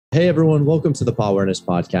Hey everyone, welcome to the Pawareness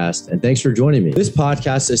Podcast, and thanks for joining me. This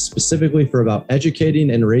podcast is specifically for about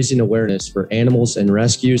educating and raising awareness for animals and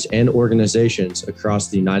rescues and organizations across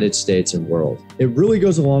the United States and world. It really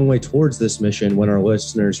goes a long way towards this mission when our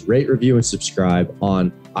listeners rate, review, and subscribe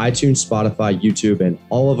on iTunes, Spotify, YouTube, and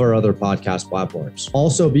all of our other podcast platforms.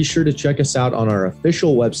 Also, be sure to check us out on our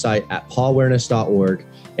official website at pawareness.org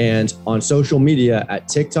and on social media at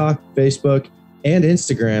TikTok, Facebook, and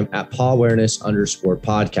Instagram at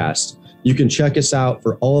Pawareness_podcast. You can check us out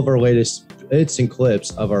for all of our latest bits and clips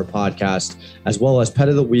of our podcast, as well as Pet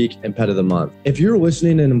of the Week and Pet of the Month. If you're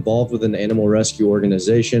listening and involved with an animal rescue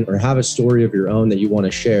organization or have a story of your own that you want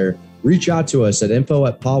to share, reach out to us at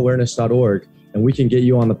info@pawareness.org and we can get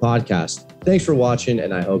you on the podcast. Thanks for watching,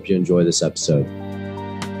 and I hope you enjoy this episode.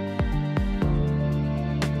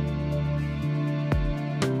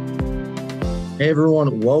 Hey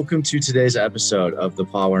everyone, welcome to today's episode of the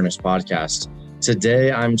Pawareness Podcast.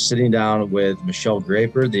 Today I'm sitting down with Michelle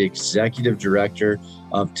Groeper, the Executive Director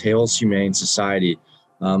of Tails Humane Society.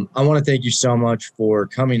 I want to thank you so much for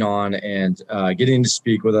coming on and getting to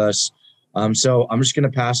speak with us. So I'm just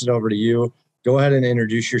going to pass it over to you. Go ahead and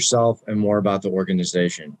introduce yourself and more about the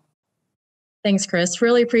organization. Thanks, Kris.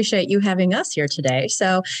 Really appreciate you having us here today.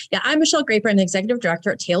 So I'm Michelle Groeper. I'm the Executive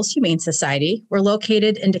Director at Tails Humane Society. We're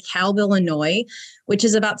located in DeKalb, Illinois, which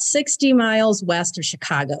is about 60 miles west of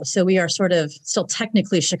Chicago. So we are sort of still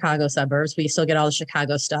technically Chicago suburbs. We still get all the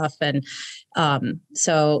Chicago stuff. And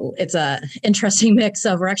so it's a interesting mix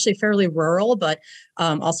of, we're actually fairly rural, but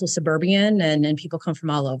also suburban, and people come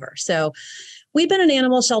from all over. So we've been an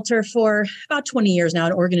animal shelter for about 20 years now,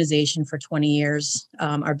 an organization for 20 years.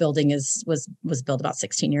 Our building was built about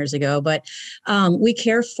 16 years ago, but we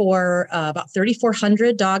care for about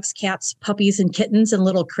 3,400 dogs, cats, puppies, and kittens and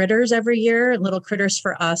little critters every year. And little critters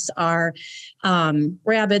for us are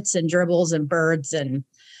rabbits and gerbils and birds and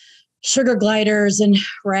sugar gliders and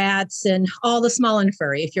rats and all the small and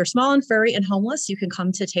furry. If you're small and furry and homeless, you can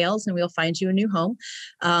come to Tails and we'll find you a new home.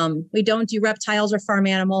 We don't do reptiles or farm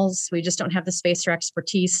animals. We just don't have the space or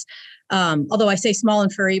expertise. Although I say small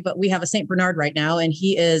and furry, but we have a St. Bernard right now, and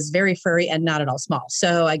he is very furry and not at all small.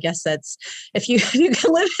 So I guess that's, if you can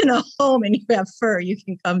live in a home and you have fur, you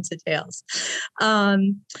can come to Tails.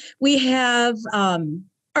 We have,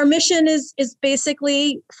 our mission is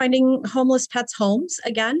basically finding homeless pets homes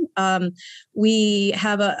again. We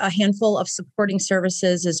have a handful of supporting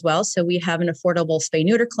services as well. So we have an affordable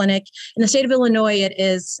spay-neuter clinic. In the state of Illinois, it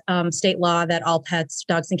is state law that all pets,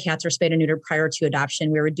 dogs and cats, are spayed and neutered prior to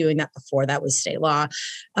adoption. We were doing that before. That was state law.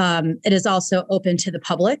 It is also open to the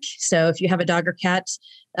public. So if you have a dog or cat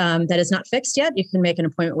that is not fixed yet, you can make an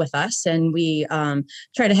appointment with us, and we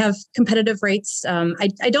try to have competitive rates.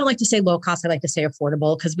 I don't like to say low cost. I like to say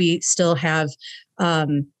affordable, because we still have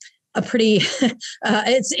a pretty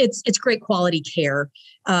it's great quality care,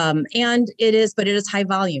 and it is high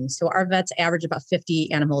volume. So our vets average about 50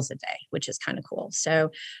 animals a day, which is kind of cool.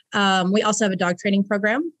 So we also have a dog training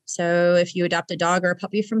program. So if you adopt a dog or a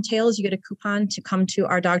puppy from Tails, you get a coupon to come to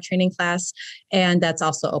our dog training class, and that's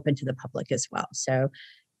also open to the public as well. So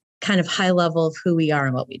kind of high level of who we are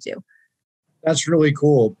and what we do. That's really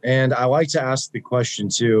cool. And I like to ask the question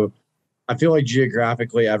too. I feel like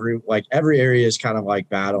geographically, every area is kind of like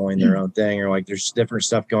battling their own thing, or like there's different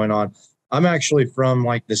stuff going on. I'm actually from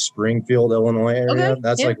like the Springfield, Illinois area. Okay.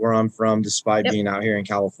 That's like where I'm from, despite being out here in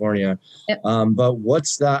California. But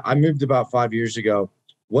what's that? I moved about 5 years ago.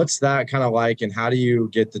 What's that kind of like, and how do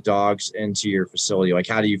you get the dogs into your facility? Like,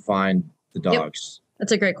 how do you find the dogs?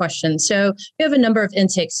 That's a great question. So we have a number of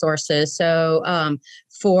intake sources. So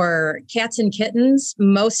for cats and kittens,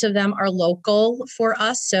 most of them are local for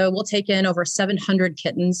us. So we'll take in over 700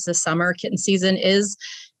 kittens this summer. Kitten season is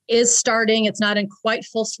starting. It's not in quite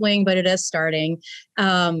full swing, but it is starting.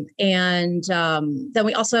 And then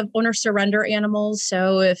we also have owner surrender animals.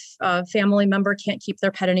 So if a family member can't keep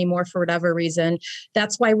their pet anymore for whatever reason,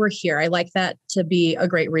 that's why we're here. I like that to be a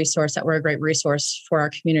great resource, that we're a great resource for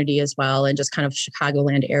our community as well, and just kind of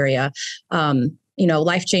Chicagoland area.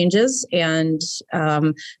 Life changes, and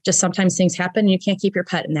just sometimes things happen and you can't keep your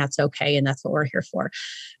pet, and that's okay. And that's what we're here for.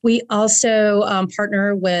 We also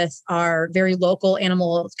partner with our very local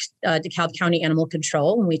DeKalb County Animal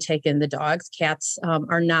Control, and we take in the dogs. Cats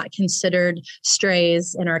are not considered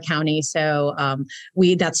strays in our county. So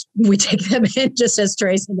we take them in just as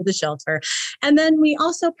strays into the shelter. And then we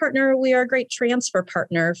also we are a great transfer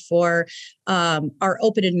partner for our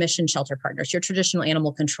open admission shelter partners, your traditional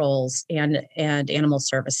animal controls and animal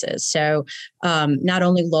services. So not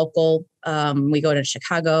only local We go to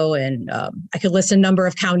Chicago, and I could list a number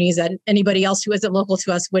of counties that anybody else who isn't local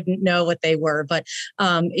to us wouldn't know what they were. But,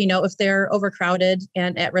 if they're overcrowded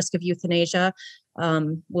and at risk of euthanasia,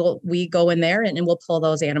 we go in there and we'll pull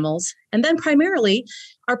those animals. And then primarily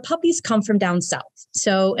our puppies come from down south.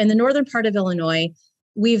 So in the northern part of Illinois,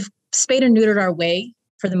 we've spayed and neutered our way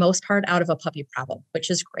for the most part out of a puppy problem,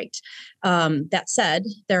 which is great. That said,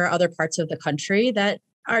 there are other parts of the country that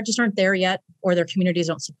aren't there yet, or their communities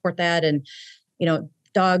don't support that. And,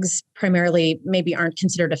 dogs primarily maybe aren't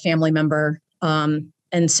considered a family member.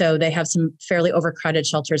 And so they have some fairly overcrowded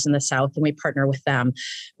shelters in the South, and we partner with them.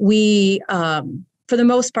 We, for the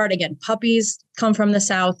most part, again, puppies come from the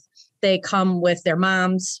South. They come with their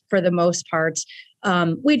moms for the most part.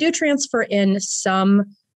 We do transfer in some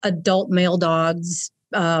adult male dogs,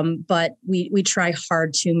 but we try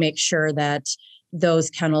hard to make sure that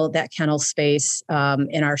that kennel space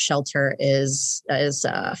in our shelter is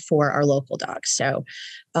for our local dogs. So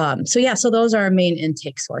those are our main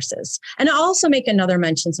intake sources. And I'll also make another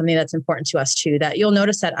mention, something that's important to us too, that you'll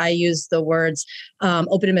notice that I use the words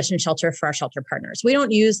open admission shelter for our shelter partners. We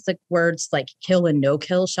don't use the words like kill and no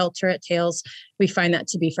kill shelter at Tails. We find that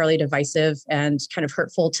to be fairly divisive and kind of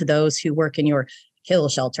hurtful to those who work in your kill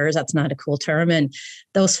shelters. That's not a cool term. And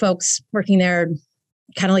those folks working there,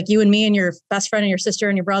 kind of like you and me and your best friend and your sister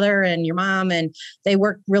and your brother and your mom, and they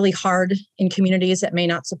work really hard in communities that may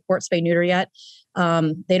not support spay neuter yet.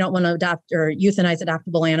 They don't want to adopt or euthanize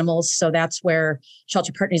adoptable animals. So that's where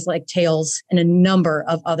shelter partners like Tails and a number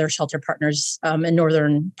of other shelter partners in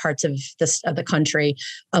northern parts of the country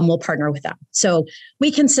will partner with them. So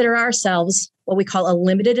we consider ourselves what we call a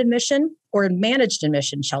limited admission or managed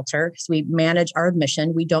admission shelter, because we manage our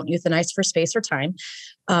admission. We don't euthanize for space or time.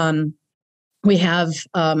 We have,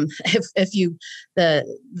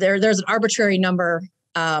 there's an arbitrary number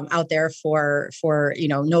out there for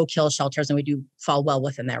no kill shelters, and we do fall well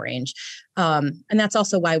within that range. And that's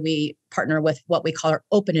also why we partner with what we call our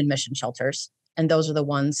open admission shelters. And those are the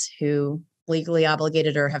ones who legally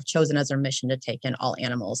obligated or have chosen as their mission to take in all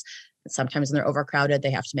animals. And sometimes when they're overcrowded,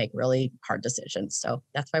 they have to make really hard decisions. So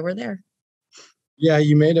that's why we're there. Yeah,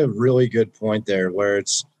 you made a really good point there, where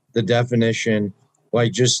it's the definition,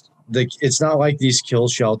 like it's not like these kill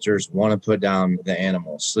shelters want to put down the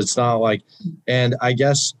animals. It's not like, and I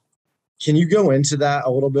guess, can you go into that a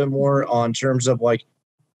little bit more on terms of like,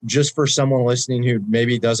 just for someone listening who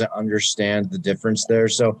maybe doesn't understand the difference there?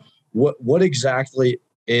 So what exactly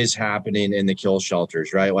is happening in the kill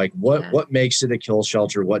shelters, right? Like what makes it a kill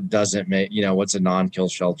shelter? What doesn't make, what's a non-kill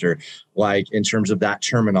shelter, like in terms of that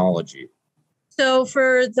terminology? So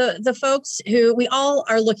for the folks who, we all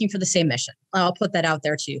are looking for the same mission. I'll put that out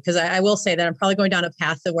there too, because I will say that I'm probably going down a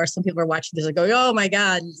path of where some people are watching this and going, oh my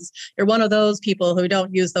God, you're one of those people who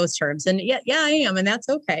don't use those terms. And yeah, I am. And that's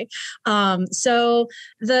okay. So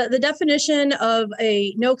the definition of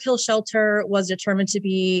a no-kill shelter was determined to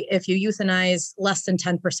be if you euthanize less than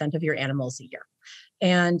 10% of your animals a year.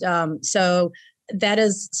 And so that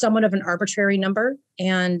is somewhat of an arbitrary number.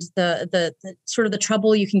 And the sort of the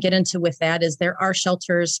trouble you can get into with that is there are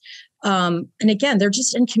shelters. And again, they're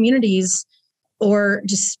just in communities or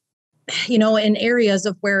just, in areas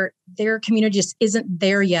of where their community just isn't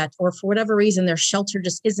there yet, or for whatever reason, their shelter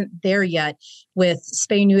just isn't there yet with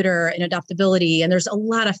spay neuter and adoptability. And there's a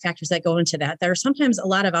lot of factors that go into that. There are sometimes a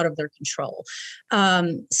lot of out of their control.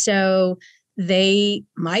 So they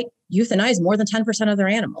might euthanize more than 10% of their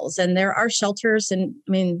animals. And there are shelters, and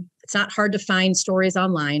I mean, it's not hard to find stories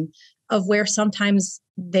online of where sometimes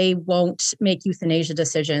they won't make euthanasia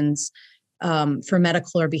decisions for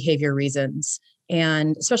medical or behavior reasons.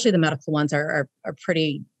 And especially the medical ones are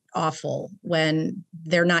pretty awful when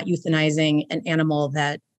they're not euthanizing an animal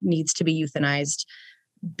that needs to be euthanized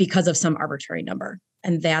because of some arbitrary number.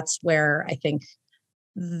 And that's where I think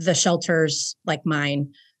the shelters like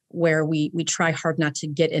mine, where we try hard not to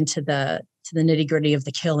get into the nitty gritty of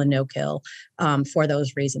the kill and no kill for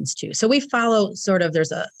those reasons too. So we follow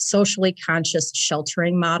there's a socially conscious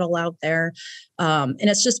sheltering model out there. And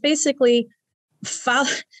it's just basically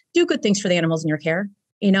do good things for the animals in your care.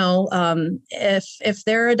 If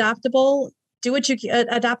they're adoptable, do what you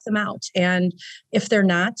adopt them out. And if they're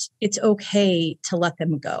not, it's okay to let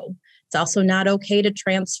them go. It's also not okay to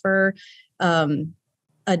transfer,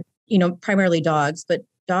 primarily dogs, but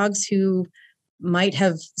dogs who might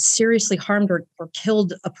have seriously harmed or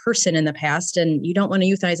killed a person in the past, and you don't want to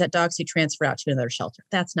euthanize that dog, so you transfer out to another shelter.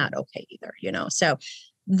 That's not okay either, So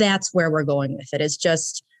that's where we're going with it, is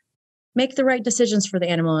just make the right decisions for the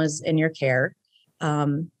animals in your care,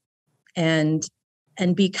 and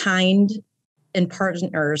be kind and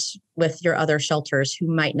partners with your other shelters who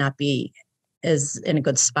might not be as in a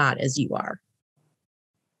good spot as you are.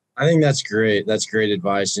 I think that's great. That's great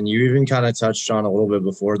advice. And you even kind of touched on a little bit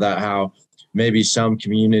before that, how maybe some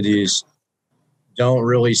communities don't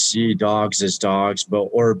really see dogs as dogs, but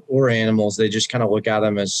or animals. They just kind of look at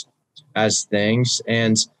them as things.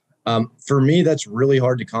 And for me, that's really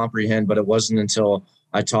hard to comprehend. But it wasn't until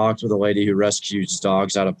I talked with a lady who rescues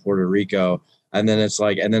dogs out of Puerto Rico, and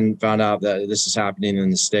then found out that this is happening in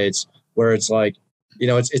the States, where it's like,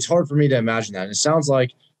 it's hard for me to imagine that. And it sounds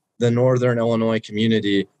like the Northern Illinois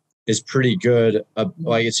community is pretty good.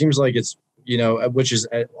 Like, it seems like it's, which is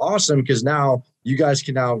awesome, because now you guys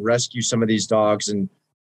can now rescue some of these dogs and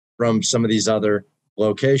from some of these other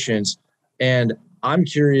locations. And I'm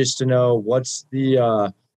curious to know what's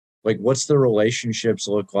the relationships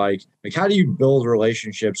look like? Like, how do you build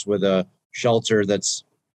relationships with a shelter that's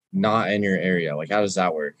not in your area? Like, how does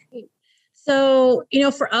that work? So,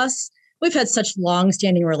 for us, we've had such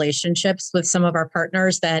long-standing relationships with some of our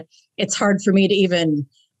partners that it's hard for me to even,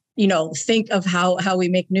 think of how we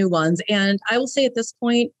make new ones. And I will say at this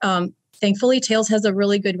point, thankfully, Tails has a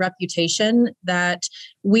really good reputation that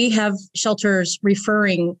we have shelters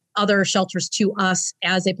referring other shelters to us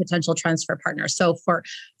as a potential transfer partner. So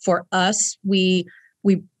for us, we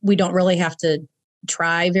don't really have to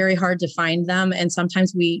try very hard to find them. And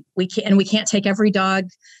sometimes we can't take every dog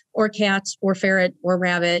or cat or ferret or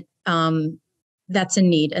rabbit that's in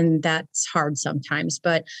need. And that's hard sometimes.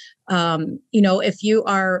 But, if you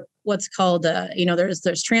are what's called,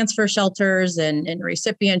 there's transfer shelters and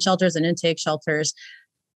recipient shelters and intake shelters.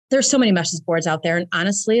 There's so many message boards out there. And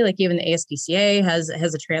honestly, like even the ASPCA has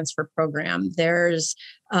a transfer program. There's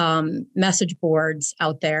message boards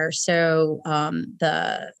out there. So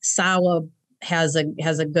the SAWA has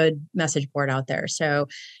a good message board out there. So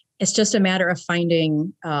it's just a matter of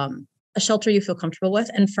finding a shelter you feel comfortable with.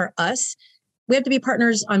 And for us, we have to be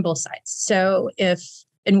partners on both sides. So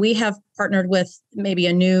and we have partnered with maybe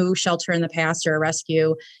a new shelter in the past or a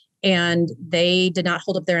rescue, and they did not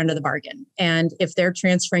hold up their end of the bargain. And if they're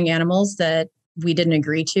transferring animals that we didn't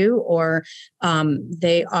agree to, or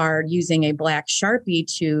they are using a black Sharpie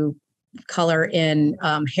to color in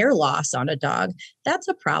hair loss on a dog, that's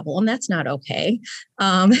a problem. That's not okay.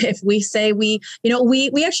 If we say we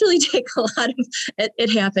actually take a lot of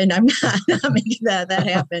it happened. I'm not making that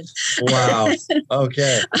happen. Wow.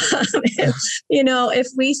 Okay. If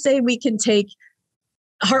we say we can take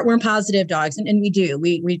heartworm positive dogs, and we do,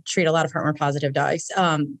 we treat a lot of heartworm positive dogs.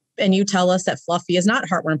 And you tell us that Fluffy is not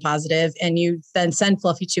heartworm positive, and you then send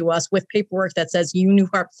Fluffy to us with paperwork that says you knew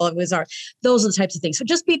Fluffy was those are the types of things. So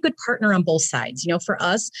just be a good partner on both sides. For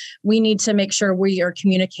us, we need to make sure we are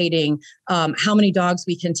communicating how many dogs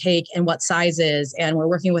we can take and what sizes, and we're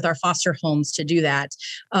working with our foster homes to do that.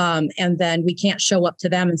 And then we can't show up to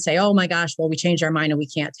them and say, oh my gosh, well, we changed our mind and we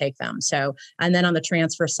can't take them. So, and then on the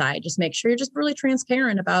transfer side, just make sure you're just really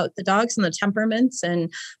transparent about the dogs and the temperaments,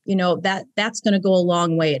 and that's going to go a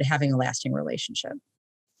long way to having a lasting relationship.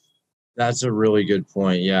 That's a really good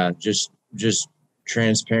point. Yeah. Just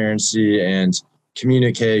transparency and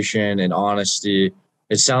communication and honesty.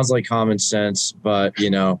 It sounds like common sense, but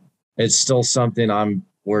it's still something I'm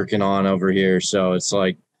working on over here. So it's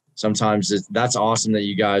like, sometimes that's awesome that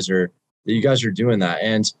you guys are doing that.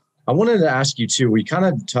 And I wanted to ask you too, we kind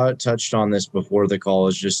of touched on this before the call,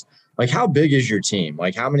 is just like, how big is your team?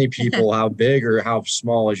 Like, how many people, how big or how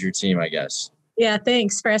small is your team, I guess? Yeah,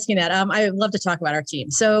 thanks for asking that. I would love to talk about our team.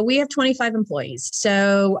 So we have 25 employees.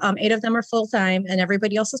 So 8 of them are full-time and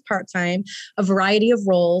everybody else is part-time, a variety of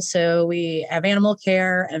roles. So we have animal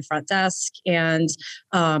care and front desk and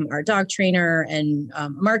our dog trainer and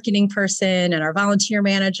marketing person and our volunteer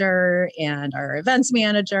manager and our events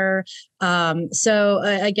manager.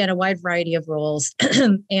 Again, a wide variety of roles.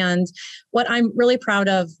 And what I'm really proud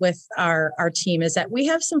of with our team is that we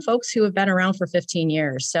have some folks who have been around for 15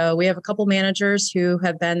 years. So we have a couple managers who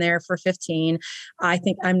have been there for 15. I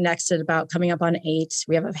think I'm next at about coming up on 8.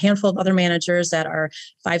 We have a handful of other managers that are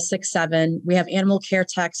 5, 6, 7. We have animal care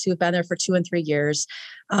techs who have been there for 2 and 3 years.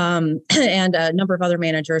 And a number of other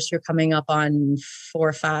managers who are coming up on 4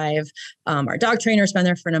 or 5. Our dog trainer's been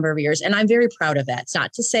there for a number of years, and I'm very proud of that. It's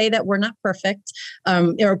not to say that we're not perfect,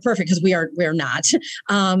 or perfect, because we're not.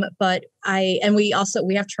 But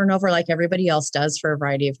we have turnover like everybody else does for a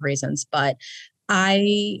variety of reasons. But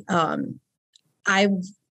I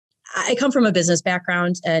I come from a business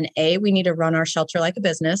background, and we need to run our shelter like a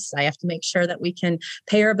business. I have to make sure that we can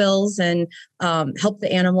pay our bills and help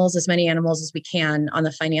the animals, as many animals as we can on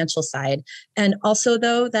the financial side. And also,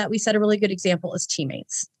 though, that we set a really good example as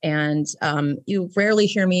teammates. And you rarely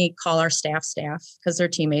hear me call our staff because they're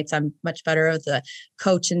teammates. I'm much better at the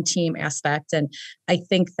coach and team aspect. And I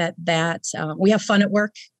think that we have fun at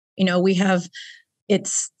work.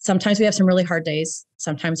 Sometimes we have some really hard days.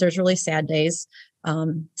 Sometimes there's really sad days.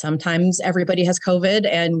 Sometimes everybody has COVID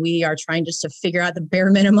and we are trying just to figure out the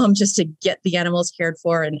bare minimum just to get the animals cared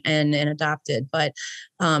for and adopted. But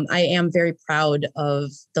I am very proud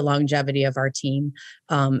of the longevity of our team.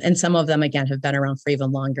 And some of them, again, have been around for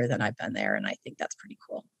even longer than I've been there. And I think that's pretty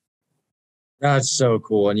cool. That's so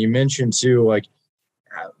cool. And you mentioned too, like,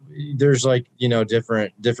 there's like,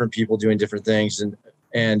 different people doing different things,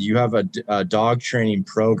 and you have a dog training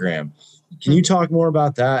program. Can you talk more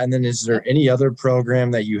about that? And then is there any other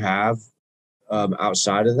program that you have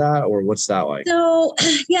outside of that, or what's that like? So,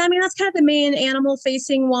 that's kind of the main animal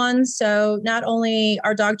facing one. So not only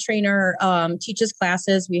our dog trainer teaches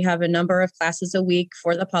classes, we have a number of classes a week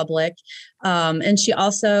for the public. And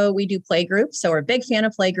we do play groups. So we're a big fan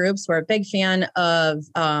of play groups. We're a big fan of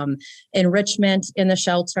enrichment in the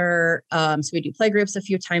shelter. So we do play groups a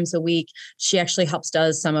few times a week. She actually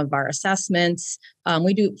does some of our assessments.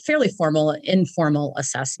 We do fairly informal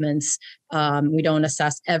assessments. We don't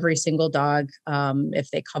assess every single dog. If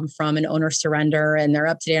they come from an owner surrender and they're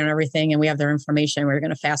up to date on everything and we have their information, we're going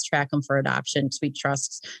to fast track them for adoption because we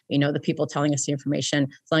trust, the people telling us the information,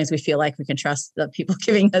 as long as we feel like we can trust the people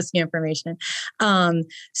giving us the information.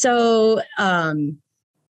 So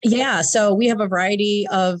we have a variety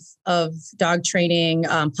of dog training,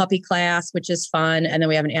 puppy class, which is fun. And then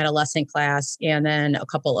we have an adolescent class and then a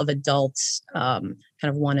couple of adults, kind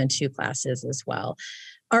of 1 and 2 classes as well.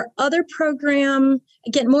 Our other program,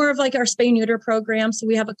 again, more of like our spay-neuter program. So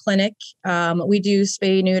we have a clinic. We do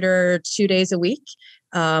spay-neuter 2 days a week.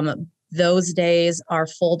 Those days are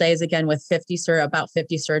full days, again, with about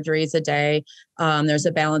 50 surgeries a day. There's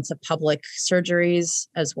a balance of public surgeries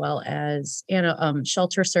as well as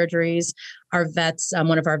shelter surgeries. Our vets,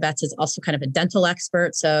 one of our vets is also kind of a dental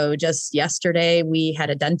expert. So just yesterday we had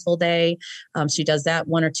a dental day. She does that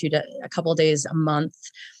a couple of days a month.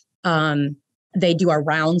 They do our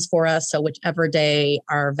rounds for us. So whichever day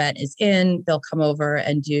our vet is in, they'll come over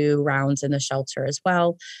and do rounds in the shelter as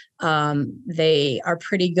well. They are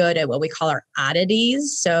pretty good at what we call our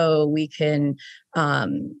oddities. So we can,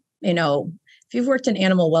 if you've worked in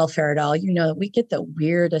animal welfare at all, that we get the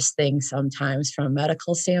weirdest things sometimes from a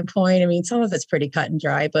medical standpoint. I mean, some of it's pretty cut and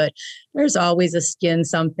dry, but there's always a skin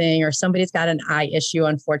something, or somebody's got an eye issue,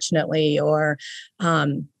 unfortunately, or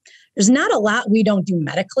there's not a lot we don't do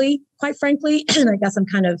medically, quite frankly. And I guess I'm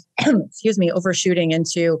kind of, overshooting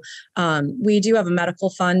into, we do have a medical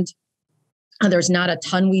fund. There's not a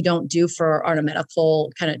ton we don't do for our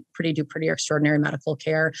medical, pretty extraordinary medical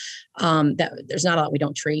care. That there's not a lot we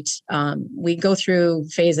don't treat. We go through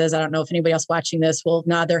phases. I don't know if anybody else watching this will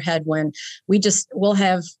nod their head when we'll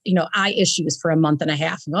have, eye issues for a month and a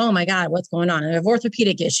half. And, oh my God, what's going on? And I have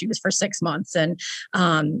orthopedic issues for 6 months. And,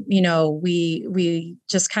 we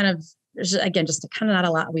just kind of, there's again, just kind of not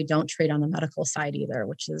a lot we don't treat on the medical side either,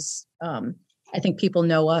 which is, I think people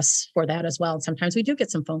know us for that as well. And sometimes we do get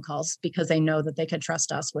some phone calls because they know that they can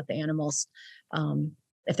trust us with the animals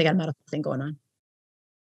if they got a medical thing going on.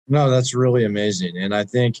 No, that's really amazing. And I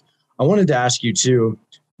think I wanted to ask you too,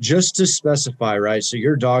 just to specify, right? So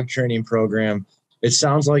your dog training program, it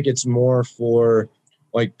sounds like it's more for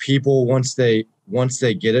like people once they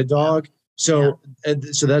get a dog. So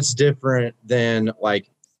that's different than like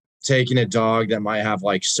taking a dog that might have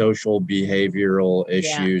like social behavioral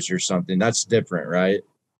issues or something. That's different, right?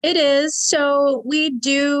 It is. So we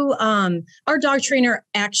do, our dog trainer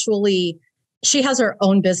actually, she has her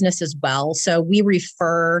own business as well. So we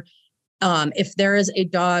refer, if there is a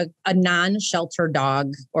dog, a non-shelter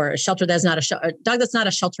dog, or a shelter that's not a dog that's not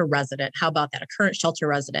a shelter resident. How about that? A current shelter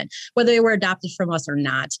resident, whether they were adopted from us or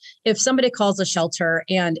not. If somebody calls a shelter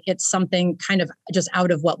and it's something kind of just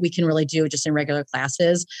out of what we can really do just in regular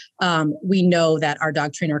classes, we know that our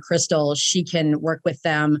dog trainer, Crystal, she can work with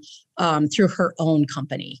them through her own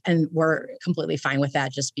company. And we're completely fine with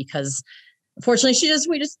that just because, unfortunately,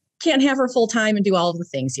 we just can't have her full time and do all of the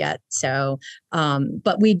things yet. So,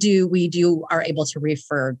 but we are able to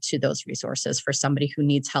refer to those resources for somebody who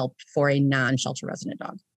needs help for a non-shelter resident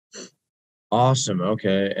dog. Awesome.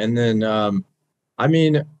 Okay. And then,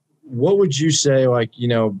 what would you say, like,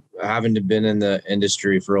 having been in the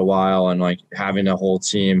industry for a while and like having a whole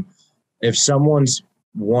team, if someone's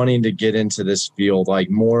wanting to get into this field,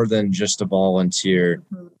 like more than just a volunteer,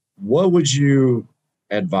 what would you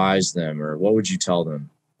advise them, or what would you tell them?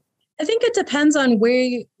 I think it depends on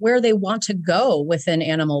where they want to go within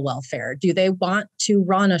animal welfare. Do they want to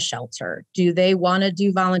run a shelter? Do they want to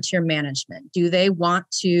do volunteer management? Do they want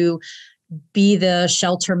to be the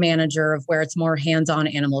shelter manager of where it's more hands-on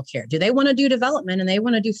animal care? Do they want to do development and they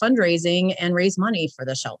want to do fundraising and raise money for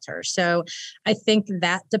the shelter? So I think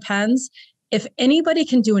that depends. If anybody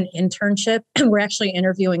can do an internship, we're actually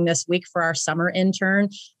interviewing this week for our summer intern.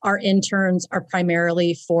 Our interns are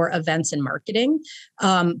primarily for events and marketing.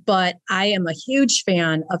 But I am a huge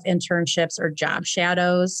fan of internships or job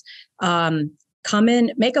shadows. Come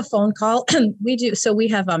in, make a phone call. We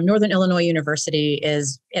have Northern Illinois University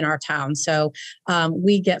is in our town. So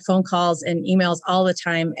we get phone calls and emails all the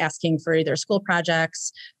time asking for either school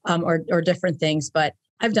projects or different things. But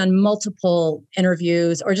I've done multiple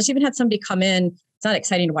interviews or just even had somebody come in. It's not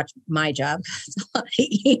exciting to watch my job. It's a lot of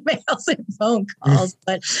emails and phone calls.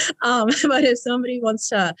 But if somebody wants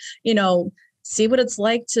to, see what it's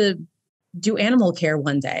like to do animal care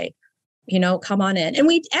one day, come on in. And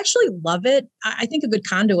we actually love it. I think a good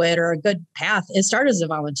conduit or a good path is start as a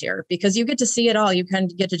volunteer because you get to see it all. You kind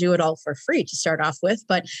of get to do it all for free to start off with.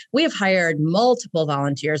 But we have hired multiple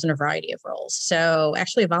volunteers in a variety of roles. So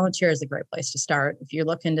actually a volunteer is a great place to start if you're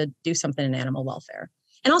looking to do something in animal welfare.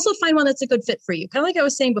 And also find one that's a good fit for you. Kind of like I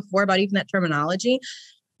was saying before about even that terminology.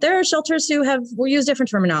 There are shelters who will use different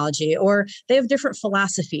terminology or they have different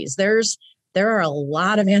philosophies. There are a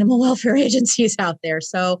lot of animal welfare agencies out there.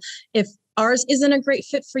 So if ours isn't a great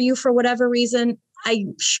fit for you for whatever reason,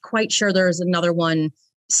 I'm quite sure there's another one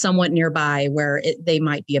somewhat nearby where they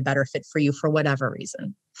might be a better fit for you for whatever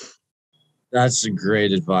reason. That's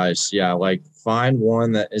great advice. Yeah, like find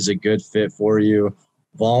one that is a good fit for you.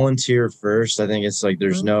 Volunteer first. I think it's like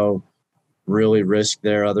there's no really risk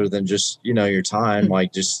there other than just, your time.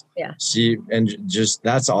 Like just see and just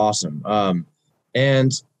that's awesome.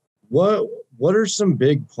 And what are some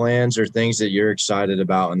big plans or things that you're excited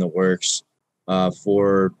about in the works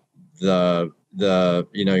for the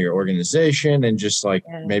your organization and just like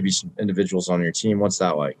maybe some individuals on your team? What's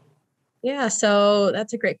that like? Yeah, so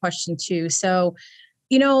that's a great question too. So,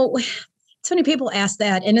 so many people ask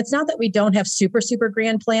that, and it's not that we don't have super, super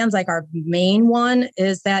grand plans. Like our main one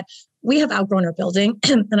is that we have outgrown our building.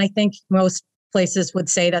 And I think most places would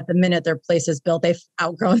say that the minute their place is built, they've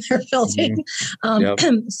outgrown their building.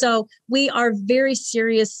 So we are very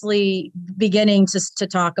seriously beginning to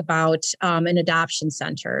talk about an adoption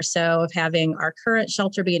center. So of having our current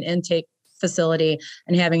shelter be an intake facility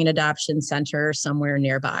and having an adoption center somewhere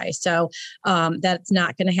nearby. So that's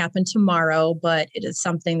not going to happen tomorrow, but it is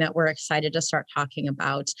something that we're excited to start talking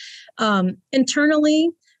about. Internally,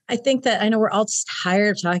 I think that I know we're all just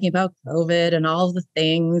tired of talking about COVID and all of the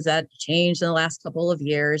things that changed in the last couple of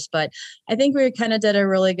years, but I think we kind of did a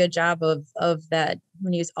really good job of that.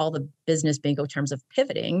 When you use all the business bingo terms of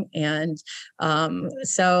pivoting, and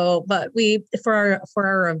but we for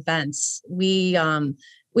our events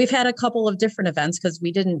we've had a couple of different events because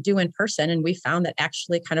we didn't do in person, and we found that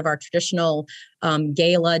actually kind of our traditional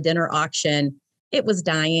gala dinner auction, it was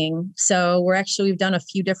dying. So we've done a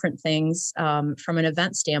few different things from an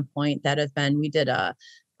event standpoint that we did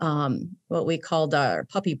what we called our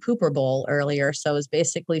puppy pooper bowl earlier. So it was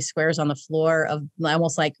basically squares on the floor of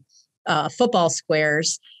almost like football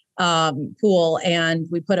squares pool. And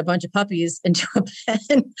we put a bunch of puppies into a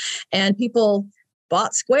pen and people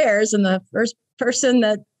bought squares, and the first person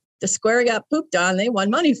that the square got pooped on, they won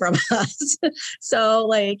money from us.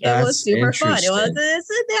 So it was super fun. It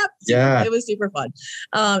was super fun.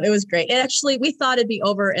 It was great. And actually, we thought it'd be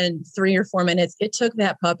over in 3 or 4 minutes. It took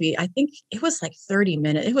that puppy, I think it was like 30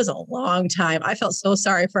 minutes. It was a long time. I felt so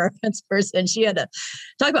sorry for our fence person. She had to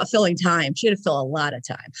talk about filling time. She had to fill a lot of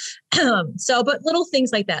time. But little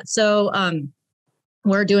things like that. So,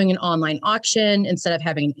 we're doing an online auction instead of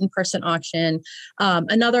having an in-person auction.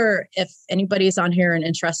 If anybody's on here and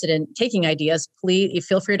interested in taking ideas, please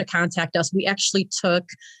feel free to contact us. We actually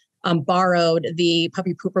borrowed the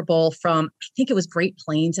puppy pooper bowl from, I think it was Great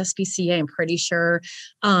Plains SPCA, I'm pretty sure.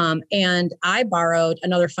 And I borrowed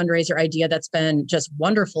another fundraiser idea that's been just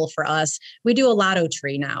wonderful for us. We do a lotto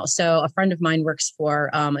tree now. So a friend of mine works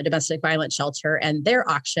for a domestic violence shelter, and their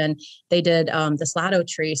auction, they did this lotto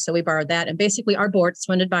tree. So we borrowed that. And basically our board, it's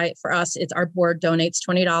funded for us, our board donates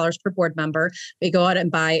 $20 per board member. We go out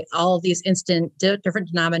and buy all of these different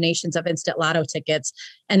denominations of instant lotto tickets.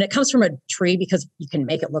 And it comes from a tree because you can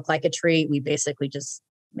make it look like a tree. We basically just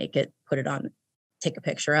make it, put it on, take a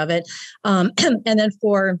picture of it. And then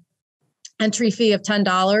for entry fee of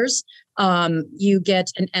 $10. You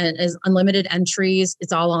get an unlimited entries.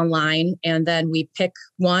 It's all online. And then we pick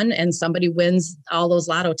one and somebody wins all those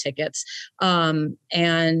lotto tickets. That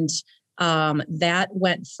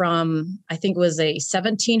went from, I think it was a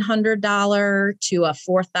 $1,700 to a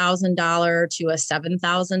 $4,000 to a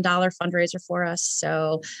 $7,000 fundraiser for us.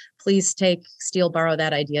 So please borrow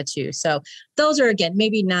that idea too. So those are, again,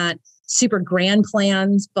 maybe not super grand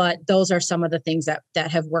plans, but those are some of the things that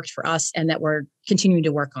have worked for us and that we're continuing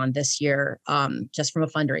to work on this year, just from a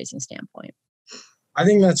fundraising standpoint. I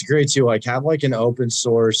think that's great too. Like have like an open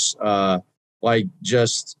source, like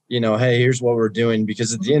just, hey, here's what we're doing,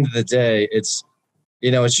 because at the end of the day, it's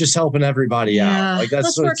just helping everybody out. Like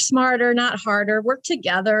let's work smarter, not harder, work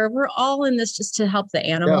together. We're all in this just to help the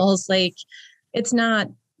animals. Yeah. Like it's not,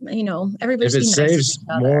 everybody's if it saves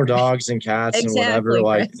more dogs and cats and whatever,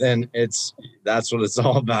 like, then that's what it's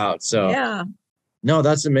all about. So yeah, no,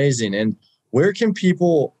 that's amazing. And where can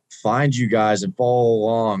people find you guys and follow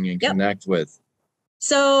along and connect with?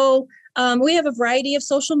 So we have a variety of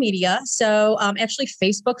social media. So actually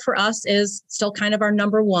Facebook for us is still kind of our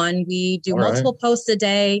number one. We do multiple posts a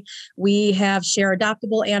day. We have share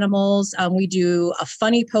adoptable animals. We do a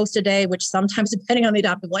funny post a day, which sometimes depending on the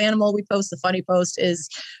adoptable animal we post, the funny post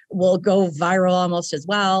will go viral almost as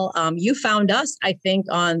well. You found us, I think,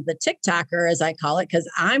 on the TikToker, as I call it,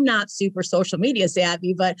 because I'm not super social media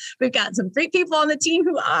savvy, but we've got some great people on the team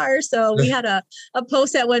who are. So we had a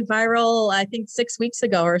post that went viral, I think 6 weeks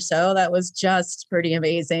ago or so. That was just pretty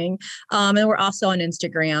amazing. And we're also on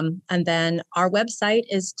Instagram. And then our website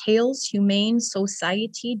is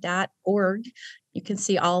taleshumanesociety.org. You can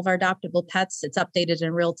see all of our adoptable pets. It's updated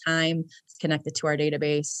in real time. It's connected to our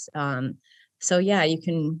database. So yeah, you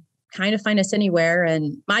can kind of find us anywhere.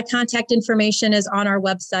 And my contact information is on our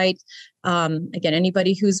website. Again,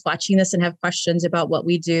 anybody who's watching this and have questions about what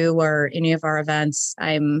we do or any of our events,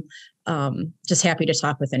 I'm just happy to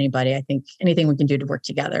talk with anybody. I think anything we can do to work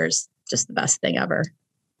together is just the best thing ever.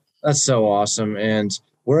 That's so awesome. And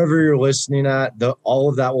wherever you're listening at, all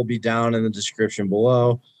of that will be down in the description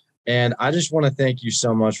below. And I just want to thank you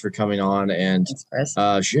so much for coming on and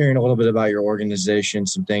sharing a little bit about your organization,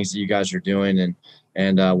 some things that you guys are doing.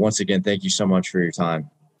 And once again, thank you so much for your time.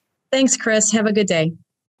 Thanks, Kris. Have a good day.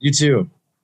 You too.